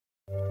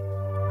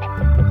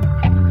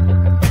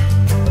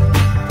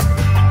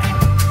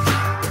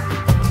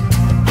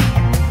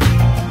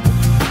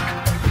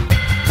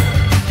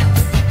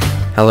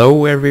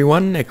Hello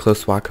everyone,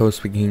 NiclasBlocko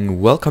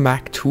speaking. Welcome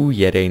back to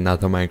yet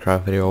another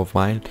Minecraft video of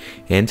mine,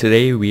 and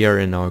today we are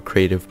in our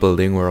creative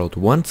building world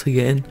once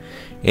again,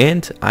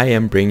 and I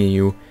am bringing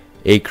you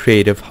a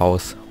creative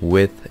house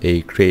with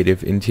a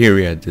creative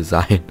interior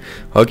design.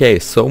 Okay,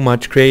 so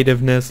much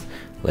creativeness,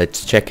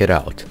 let's check it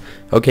out.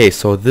 Okay,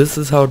 so this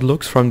is how it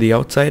looks from the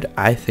outside.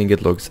 I think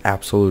it looks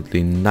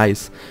absolutely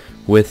nice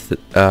with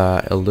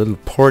a little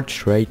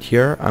porch right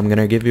here. I'm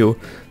gonna give you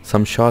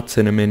some shots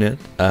in a minute.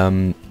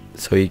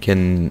 So you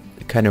can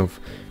kind of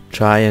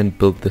try and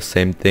build the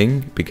same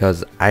thing,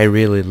 because I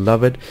really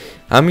love it.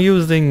 I'm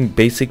using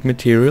basic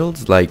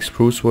materials like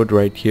spruce wood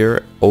right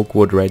here, oak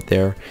wood right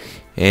there,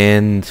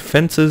 and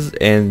fences,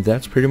 and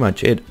that's pretty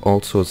much it.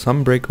 Also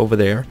some brick over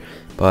there,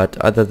 but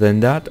other than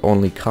that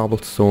only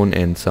cobblestone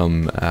and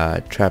some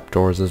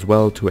trapdoors as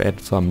well to add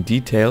some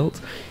details.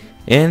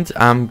 And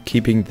I'm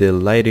keeping the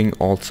lighting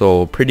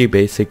also pretty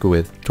basic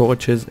with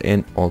torches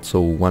and also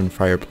one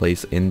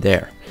fireplace in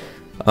there.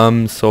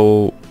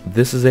 So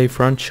this is a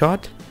front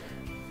shot.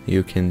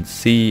 You can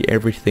see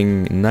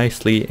everything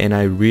nicely, and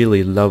I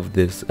really love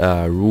this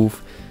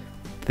roof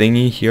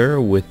thingy here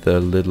with a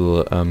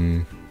little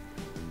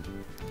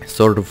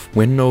sort of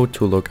window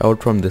to look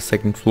out from the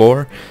second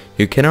floor.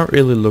 You cannot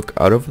really look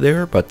out of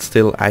there, but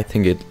still I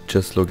think it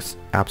just looks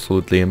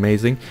absolutely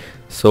amazing.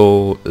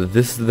 So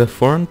this is the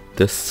front.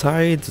 The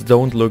sides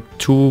don't look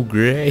too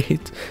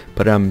great,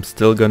 but I'm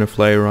still gonna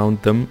fly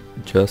around them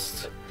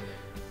just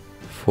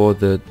for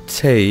the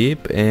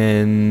tape.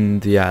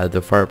 And yeah,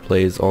 the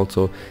fireplace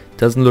also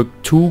doesn't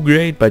look too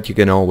great, but you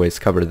can always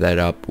cover that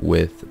up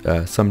with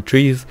some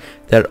trees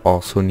that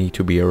also need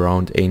to be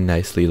around a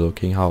nicely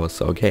looking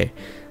house. Okay,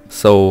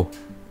 so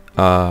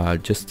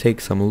just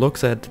take some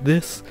looks at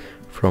this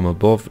from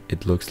above.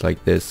 It looks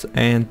like this,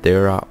 and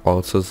there are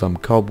also some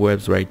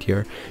cobwebs right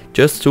here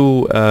just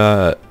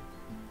to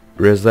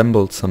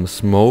resemble some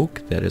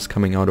smoke that is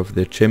coming out of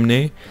the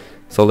chimney.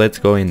 So let's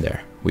go in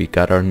there. We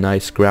got our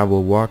nice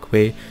gravel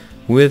walkway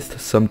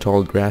with some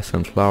tall grass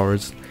and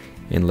flowers,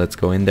 and let's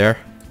go in there.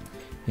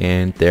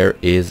 And there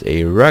is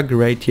a rug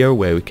right here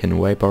where we can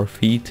wipe our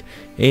feet,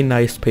 a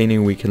nice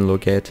painting we can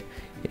look at,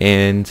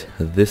 and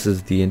this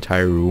is the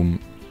entire room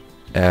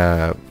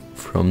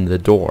from the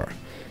door.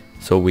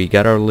 So we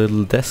got our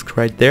little desk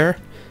right there,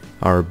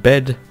 our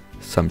bed,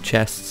 some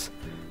chests,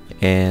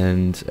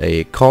 and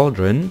a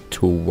cauldron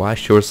to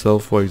wash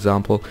yourself, for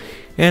example,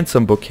 and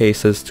some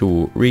bookcases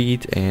to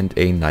read, and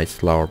a nice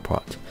flower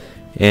pot.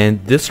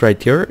 And this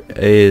right here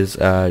is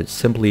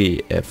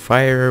simply a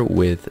fire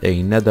with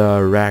a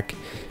nether rack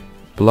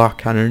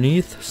block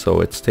underneath, so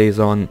it stays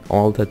on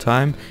all the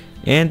time.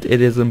 And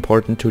it is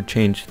important to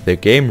change the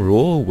game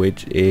rule,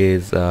 which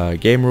is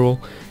game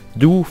rule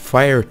do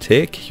fire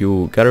tick.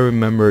 You gotta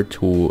remember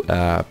to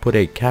put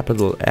a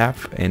capital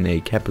F and a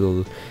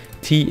capital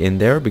T in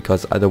there,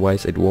 because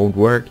otherwise it won't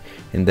work.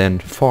 And then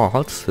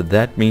false,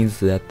 that means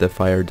that the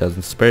fire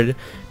doesn't spread,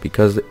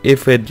 because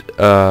if it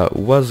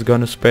was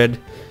gonna spread,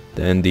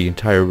 then the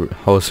entire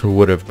house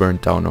would have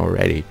burnt down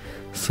already.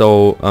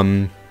 So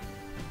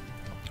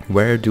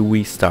where do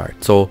we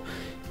start? So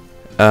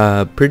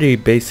pretty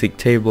basic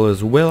table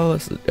as well,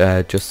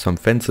 just some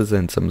fences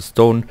and some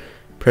stone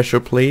pressure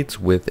plates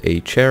with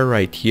a chair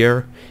right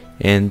here.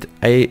 And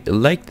I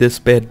like this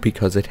bed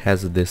because it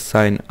has this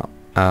sign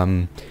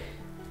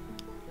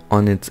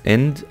on its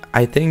end.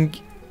 I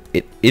think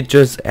it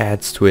just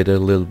adds to it a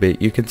little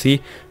bit. You can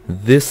see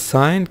this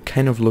sign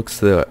kind of looks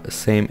the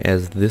same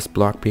as this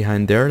block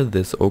behind there,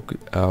 this oak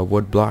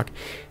wood block,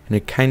 and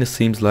it kind of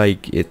seems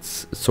like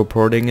it's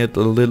supporting it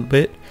a little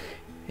bit.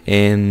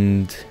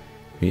 And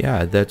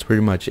yeah, that's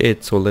pretty much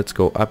it. So let's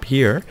go up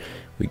here.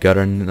 We got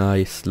a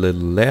nice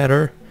little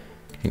ladder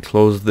and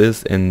close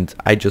this, and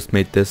I just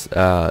made this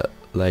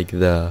like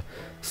the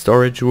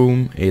storage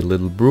room, a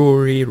little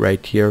brewery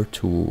right here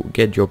to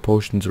get your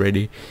potions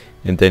ready.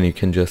 And then you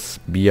can just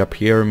be up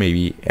here,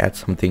 maybe add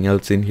something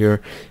else in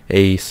here,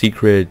 a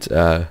secret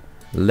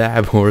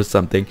lab or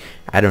something.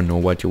 I don't know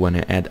what you want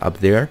to add up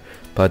there,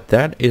 but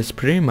that is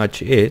pretty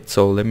much it.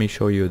 So let me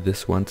show you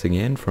this once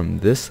again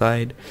from this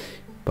side,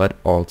 but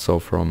also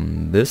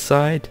from this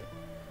side.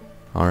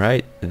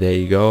 Alright, there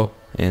you go.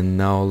 And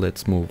now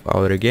let's move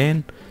out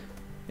again.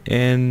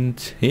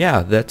 And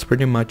yeah, that's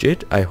pretty much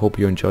it. I hope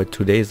you enjoyed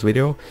today's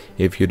video.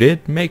 If you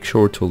did, make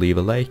sure to leave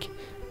a like.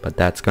 But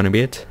that's gonna be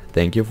it.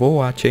 Thank you for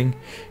watching,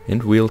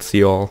 and we'll see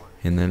you all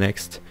in the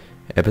next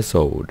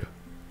episode.